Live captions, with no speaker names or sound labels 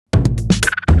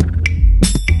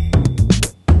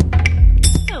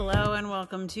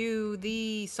welcome to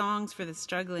the Songs for the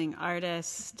Struggling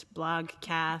Artist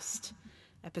blogcast,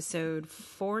 episode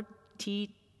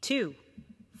 42.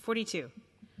 42.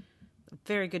 A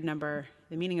very good number,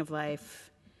 the meaning of life,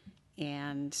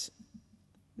 and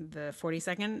the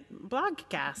 42nd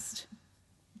blogcast.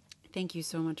 Thank you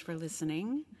so much for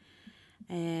listening.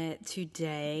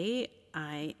 Today,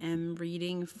 I am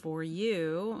reading for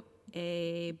you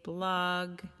a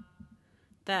blog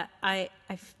that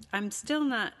I'm still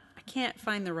not, I can't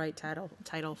find the right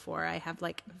title for. I've had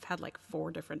like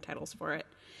 4 different titles for it.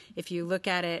 If you look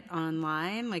at it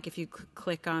online, like if you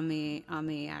click on the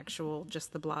actual,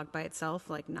 just the blog by itself,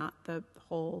 like not the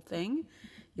whole thing,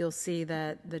 you'll see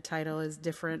that the title is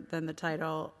different than the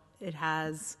title it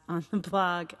has on the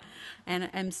blog. And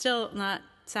I'm still not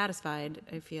satisfied.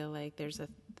 I feel like there's a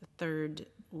third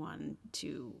one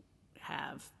to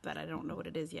have that I don't know what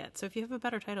it is yet. So if you have a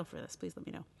better title for this, please let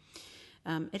me know.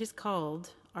 It is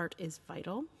called Art is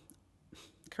Vital.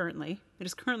 It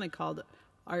is currently called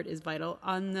Art is Vital.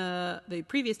 On the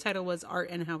previous title was Art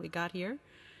and How We Got Here.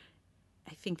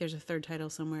 I think there's a third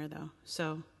title somewhere though.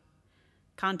 So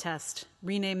contest,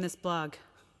 rename this blog.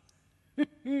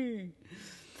 Anyway,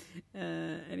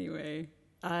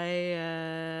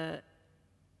 I'm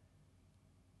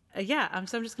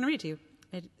just going to read it to you.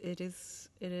 It is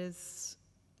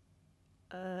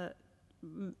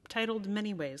titled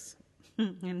Many Ways.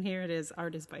 And here it is,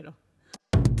 Art is Vital.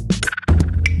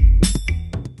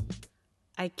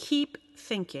 I keep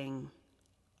thinking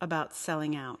about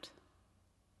selling out.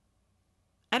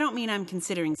 I don't mean I'm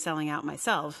considering selling out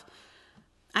myself.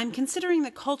 I'm considering the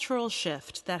cultural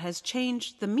shift that has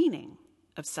changed the meaning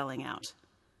of selling out.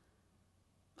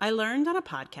 I learned on a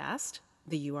podcast,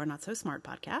 the You Are Not So Smart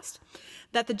podcast,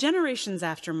 that the generations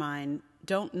after mine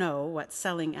don't know what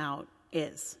selling out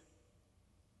is.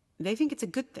 They think it's a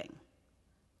good thing.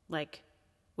 Like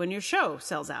when your show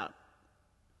sells out.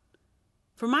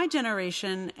 For my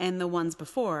generation and the ones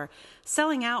before,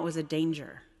 selling out was a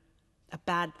danger, a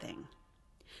bad thing.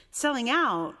 Selling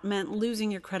out meant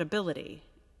losing your credibility.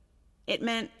 It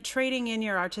meant trading in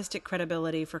your artistic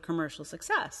credibility for commercial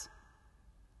success.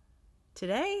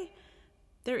 Today,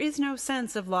 there is no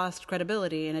sense of lost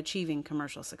credibility in achieving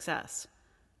commercial success.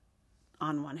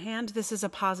 On one hand, this is a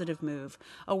positive move,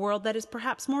 a world that is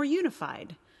perhaps more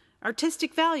unified.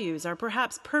 Artistic values are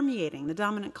perhaps permeating the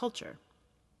dominant culture.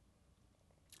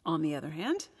 On the other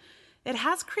hand, it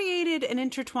has created an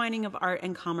intertwining of art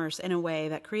and commerce in a way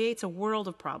that creates a world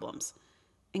of problems,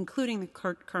 including the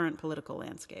current political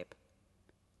landscape.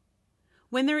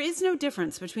 When there is no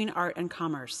difference between art and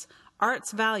commerce,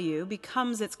 art's value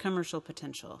becomes its commercial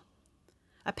potential.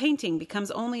 A painting becomes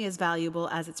only as valuable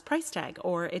as its price tag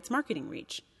or its marketing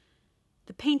reach.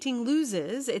 The painting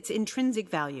loses its intrinsic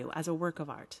value as a work of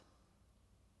art.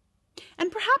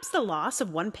 And perhaps the loss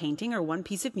of one painting or one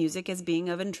piece of music as being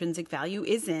of intrinsic value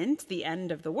isn't the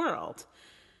end of the world.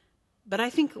 But I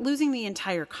think losing the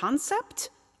entire concept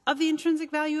of the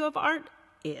intrinsic value of art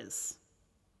is.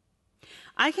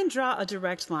 I can draw a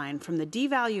direct line from the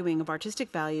devaluing of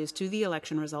artistic values to the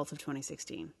election results of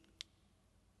 2016.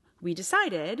 We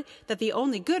decided that the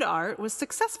only good art was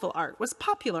successful art, was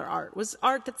popular art, was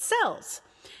art that sells.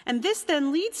 And this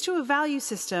then leads to a value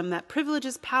system that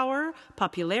privileges power,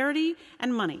 popularity,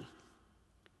 and money.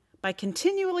 By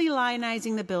continually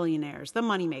lionizing the billionaires, the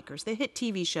moneymakers, the hit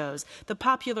TV shows, the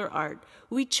popular art,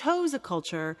 we chose a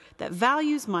culture that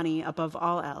values money above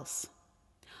all else.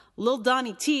 Lil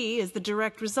Donnie T is the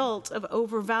direct result of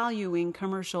overvaluing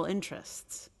commercial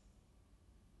interests.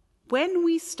 When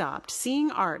we stopped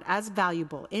seeing art as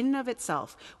valuable in and of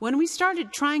itself, when we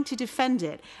started trying to defend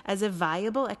it as a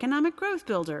viable economic growth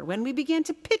builder, when we began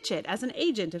to pitch it as an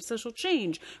agent of social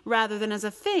change rather than as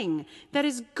a thing that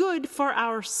is good for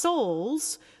our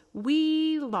souls,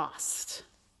 we lost.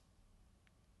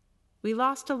 We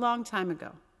lost a long time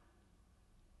ago.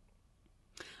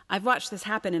 I've watched this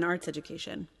happen in arts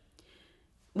education.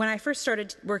 When I first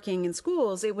started working in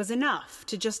schools, it was enough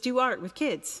to just do art with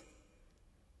kids.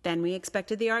 Then we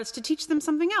expected the arts to teach them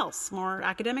something else, more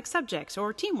academic subjects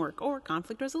or teamwork or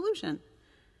conflict resolution.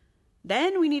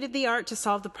 Then we needed the art to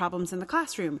solve the problems in the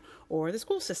classroom or the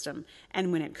school system.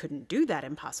 And when it couldn't do that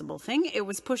impossible thing, it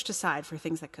was pushed aside for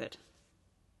things that could.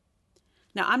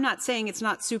 Now, I'm not saying it's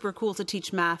not super cool to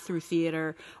teach math through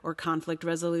theater or conflict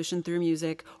resolution through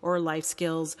music or life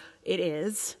skills. It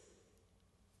is.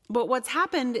 But what's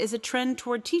happened is a trend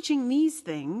toward teaching these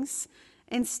things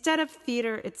instead of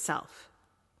theater itself.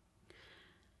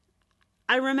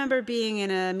 I remember being in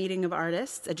a meeting of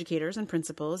artists, educators, and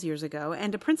principals years ago,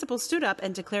 and a principal stood up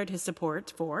and declared his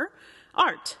support for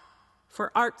art,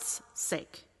 for art's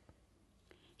sake.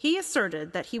 He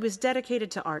asserted that he was dedicated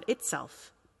to art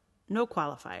itself, no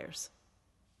qualifiers.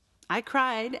 I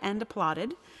cried and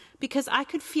applauded because I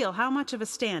could feel how much of a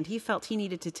stand he felt he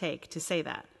needed to take to say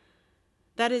that.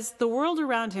 That is, the world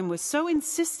around him was so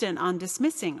insistent on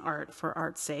dismissing art for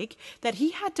art's sake that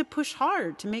he had to push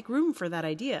hard to make room for that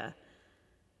idea.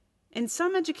 In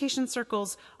some education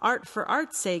circles, art for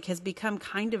art's sake has become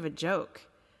kind of a joke,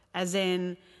 as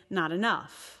in not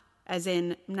enough, as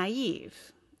in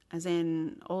naive, as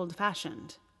in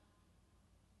old-fashioned.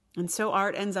 And so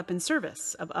art ends up in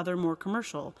service of other more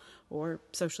commercial or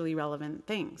socially relevant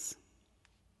things.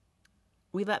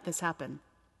 We let this happen.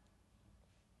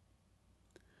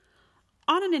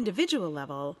 On an individual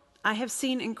level, I have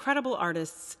seen incredible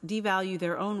artists devalue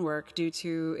their own work due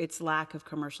to its lack of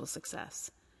commercial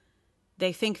success.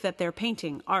 They think that their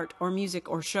painting, art, or music,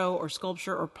 or show, or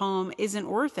sculpture, or poem isn't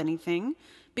worth anything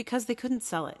because they couldn't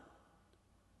sell it.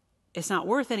 It's not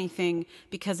worth anything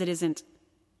because it isn't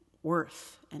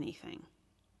worth anything.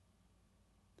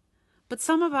 But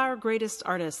some of our greatest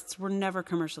artists were never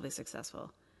commercially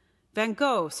successful. Van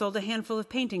Gogh sold a handful of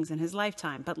paintings in his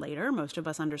lifetime, but later most of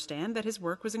us understand that his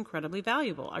work was incredibly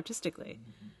valuable artistically.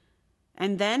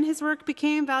 And then his work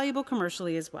became valuable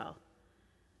commercially as well.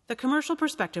 The commercial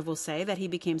perspective will say that he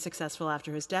became successful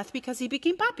after his death because he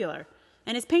became popular,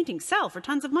 and his paintings sell for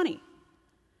tons of money.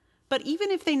 But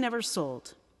even if they never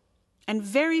sold, and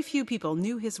very few people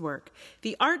knew his work,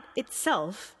 the art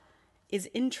itself is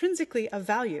intrinsically of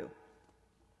value.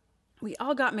 We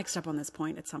all got mixed up on this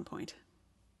point at some point.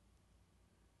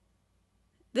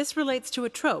 This relates to a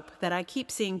trope that I keep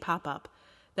seeing pop up,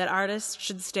 that artists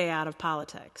should stay out of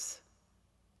politics.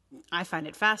 I find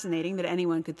it fascinating that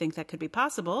anyone could think that could be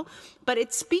possible, but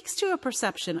it speaks to a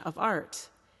perception of art.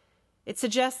 It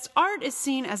suggests art is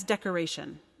seen as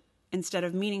decoration instead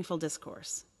of meaningful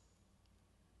discourse.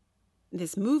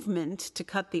 This movement to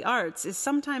cut the arts is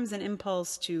sometimes an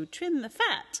impulse to trim the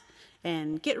fat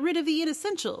and get rid of the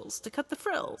inessentials to cut the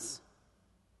frills.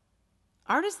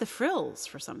 Art is the frills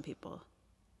for some people.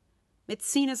 It's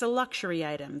seen as a luxury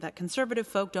item that conservative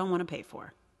folk don't want to pay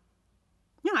for.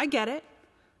 Yeah, I get it.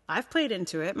 I've played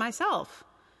into it myself.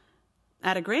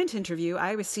 At a grant interview,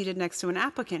 I was seated next to an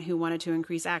applicant who wanted to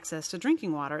increase access to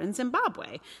drinking water in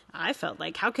Zimbabwe. I felt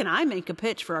like, how can I make a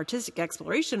pitch for artistic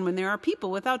exploration when there are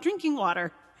people without drinking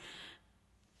water?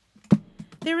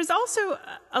 There is also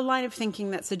a line of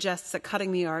thinking that suggests that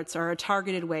cutting the arts are a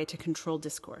targeted way to control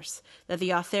discourse, that the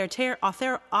that's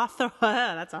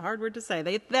a hard word to say,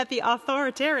 that the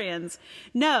authoritarians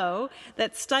know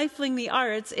that stifling the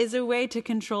arts is a way to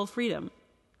control freedom.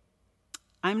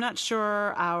 I'm not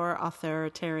sure our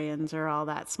authoritarians are all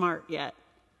that smart yet.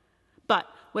 But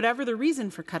whatever the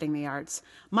reason for cutting the arts,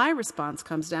 my response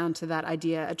comes down to that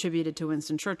idea attributed to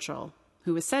Winston Churchill,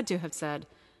 who is said to have said,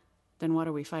 "Then what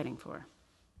are we fighting for?"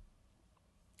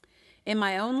 In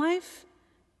my own life,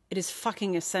 it is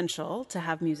fucking essential to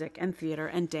have music and theater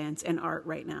and dance and art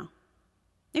right now.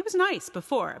 It was nice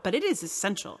before, but it is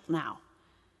essential now.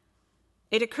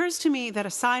 It occurs to me that a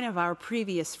sign of our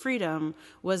previous freedom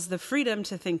was the freedom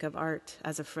to think of art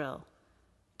as a frill,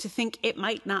 to think it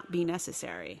might not be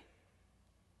necessary.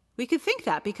 We could think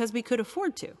that because we could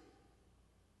afford to.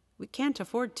 We can't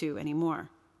afford to anymore.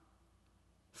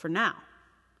 For now.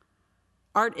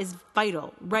 Art is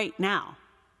vital right now.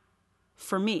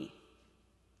 For me.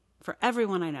 For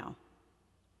everyone I know.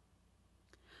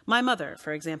 My mother,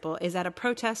 for example, is at a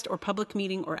protest or public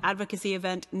meeting or advocacy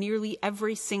event nearly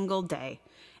every single day.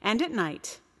 And at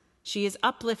night, she is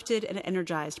uplifted and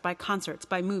energized by concerts,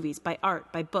 by movies, by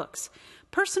art, by books.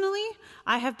 Personally,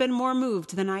 I have been more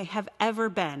moved than I have ever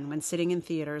been when sitting in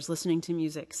theaters, listening to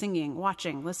music, singing,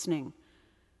 watching, listening.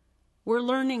 We're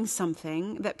learning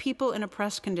something that people in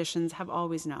oppressed conditions have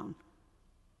always known.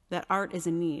 That art is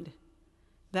a need.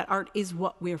 That art is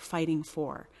what we're fighting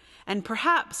for. And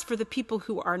perhaps for the people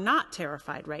who are not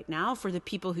terrified right now, for the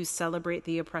people who celebrate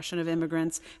the oppression of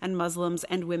immigrants and Muslims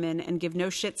and women and give no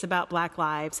shits about Black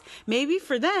lives, maybe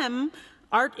for them,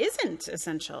 art isn't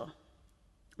essential.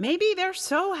 Maybe they're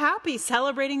so happy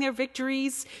celebrating their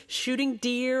victories, shooting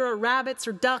deer or rabbits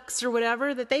or ducks or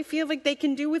whatever, that they feel like they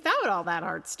can do without all that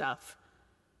art stuff.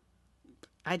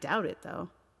 I doubt it, though.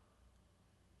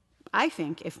 I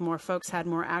think if more folks had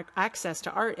more access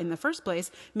to art in the first place,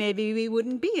 maybe we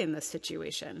wouldn't be in this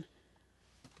situation.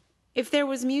 If there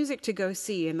was music to go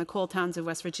see in the coal towns of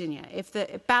West Virginia, if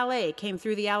the ballet came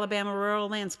through the Alabama rural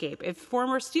landscape, if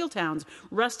former steel towns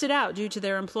rusted out due to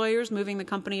their employers moving the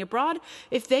company abroad,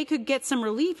 if they could get some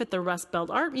relief at the Rust Belt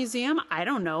Art Museum, I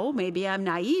don't know, maybe I'm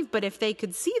naive, but if they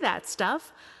could see that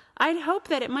stuff, I'd hope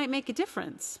that it might make a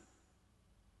difference.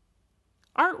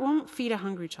 Art won't feed a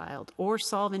hungry child or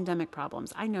solve endemic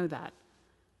problems. I know that.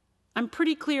 I'm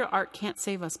pretty clear art can't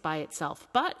save us by itself,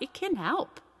 but it can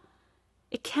help.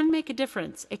 It can make a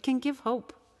difference. It can give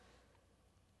hope.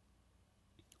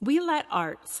 We let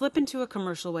art slip into a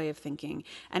commercial way of thinking,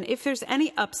 and if there's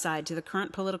any upside to the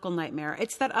current political nightmare,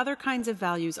 it's that other kinds of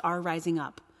values are rising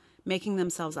up, making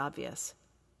themselves obvious.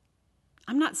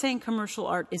 I'm not saying commercial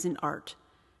art isn't art.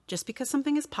 Just because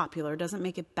something is popular doesn't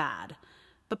make it bad,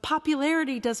 but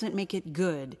popularity doesn't make it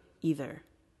good either.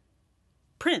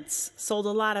 Prince sold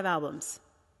a lot of albums,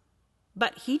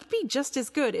 but he'd be just as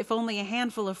good if only a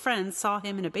handful of friends saw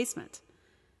him in a basement.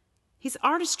 His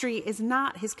artistry is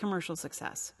not his commercial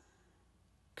success.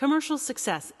 Commercial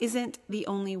success isn't the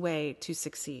only way to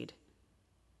succeed.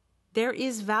 There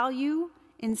is value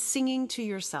in singing to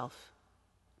yourself.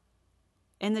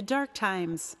 In the dark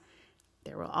times,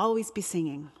 there will always be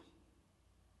singing.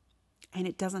 And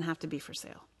it doesn't have to be for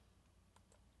sale.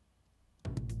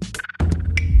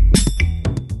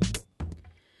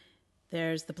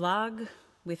 There's the blog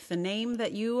with the name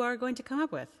that you are going to come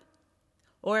up with.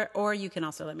 Or you can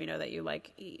also let me know that you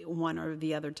like one or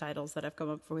the other titles that I've come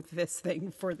up with this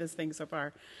thing so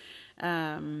far.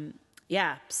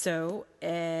 So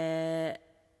I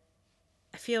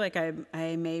feel like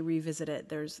I may revisit it.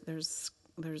 There's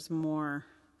more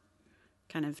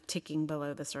kind of ticking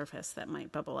below the surface that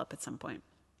might bubble up at some point.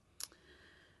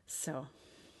 So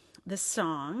the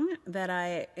song that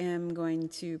I am going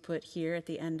to put here at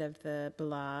the end of the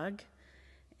blog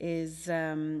is it's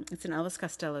an Elvis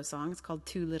Costello song. It's called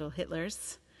Two Little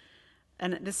Hitlers.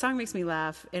 And this song makes me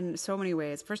laugh in so many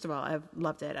ways. First of all, I've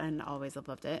loved it and always have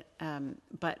loved it.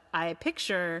 But I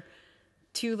picture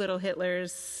two little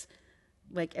Hitlers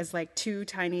as two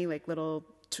tiny little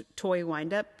toy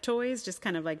wind-up toys, just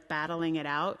kind of battling it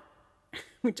out,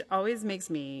 which always makes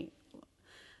me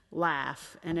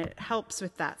laugh. And it helps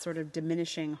with that sort of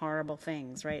diminishing horrible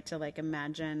things, right? To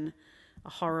imagine a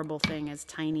horrible thing as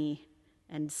tiny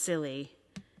and silly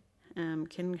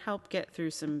can help get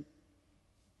through some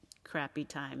crappy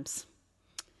times.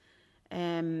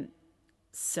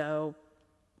 So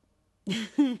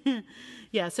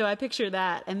I picture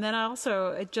that. And then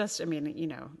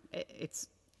it's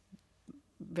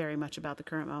very much about the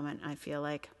current moment. I feel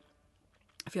like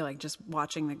just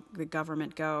watching the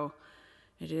government go,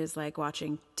 it is like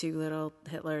watching two little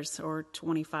Hitlers or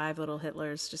 25 little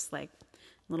Hitlers, just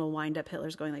little wind-up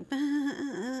Hitlers going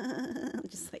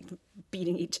just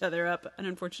beating each other up. And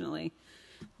unfortunately,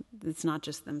 it's not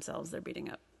just themselves they're beating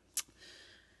up.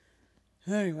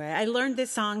 Anyway, I learned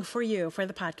this song for you, for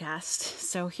the podcast.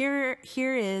 So here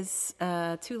is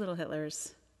Two Little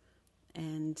Hitlers,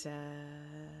 and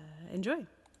enjoy.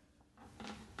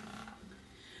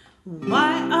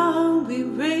 Why are we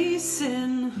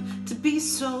racing to be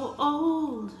so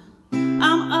old?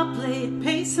 I'm up late,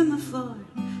 pacing the floor.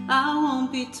 I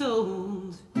won't be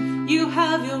told. You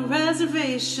have your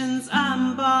reservations,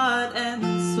 I'm bought and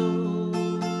sold.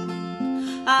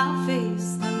 I'll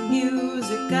face the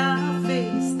music, I'll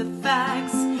face the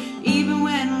facts. Even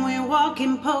when we're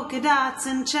walking polka dots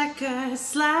and checker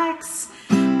slacks,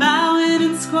 bowing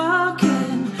and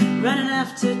squawking, running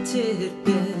after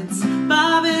tidbits,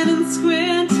 bobbing and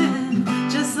squinting,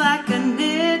 just like a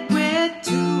nitwit.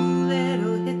 Two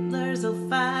little Hitlers will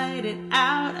fight it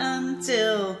out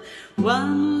until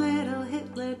one little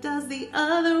Hitler does the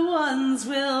other one's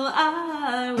will.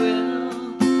 I will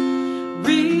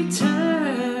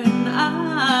return,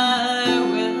 I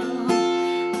will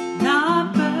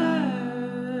not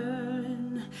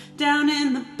burn down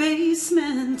in the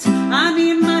basement. I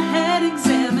need my head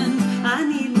examined, I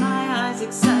need my eyes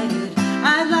excited.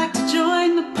 I'd like to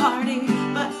join the party,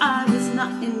 but I was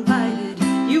not invited.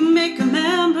 You make a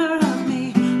member of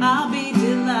me, I'll be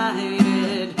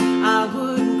delighted. I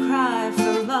wouldn't cry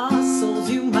for lost souls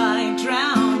you might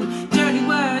drown. Dirty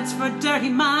words for dirty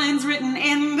minds written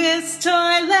in this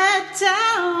toilet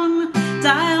town.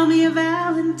 Dial me a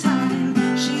Valentine,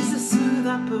 she's a smooth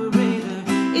operator.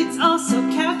 It's also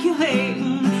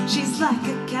calculating, she's like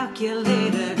a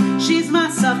calculator. She's my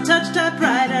soft-touch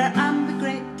typewriter, I'm the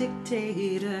great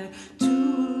dictator.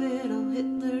 Two little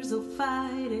Hitlers will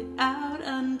fight it out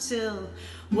until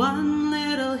one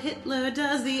little Hitler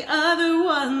does the other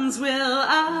one's will.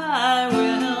 I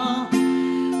will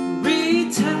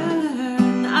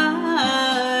return,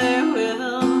 I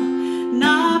will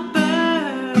not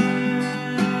burn.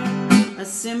 A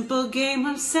simple game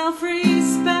of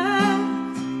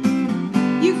self-respect.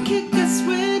 You kick a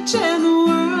switch and the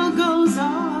world goes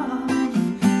off.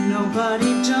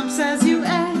 Nobody jumps as you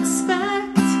expect.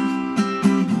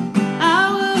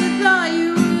 I would have thought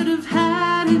you would have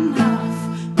had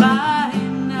enough by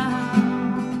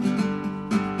now.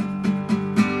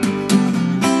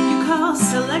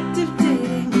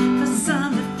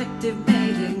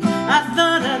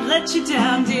 let you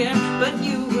down, dear, but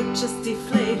you were just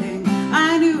deflating.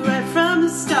 I knew right from the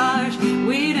start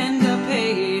we'd end up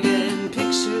hating.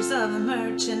 Pictures of the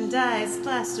merchandise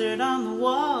plastered on the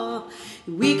wall.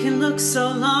 We can look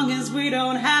so long as we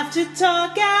don't have to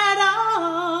talk at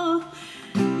all.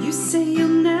 You say you'll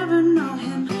never know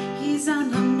him, he's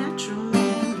an unnatural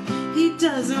man. He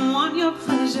doesn't want your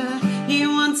pleasure, he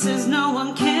wants as no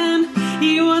one can.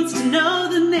 He wants to know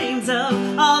the names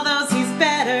of all those he's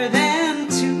better than.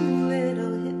 Two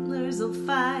little Hitlers will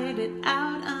fight it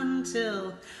out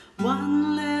until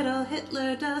one little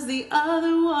Hitler does, the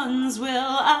other ones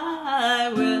will.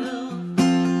 I will.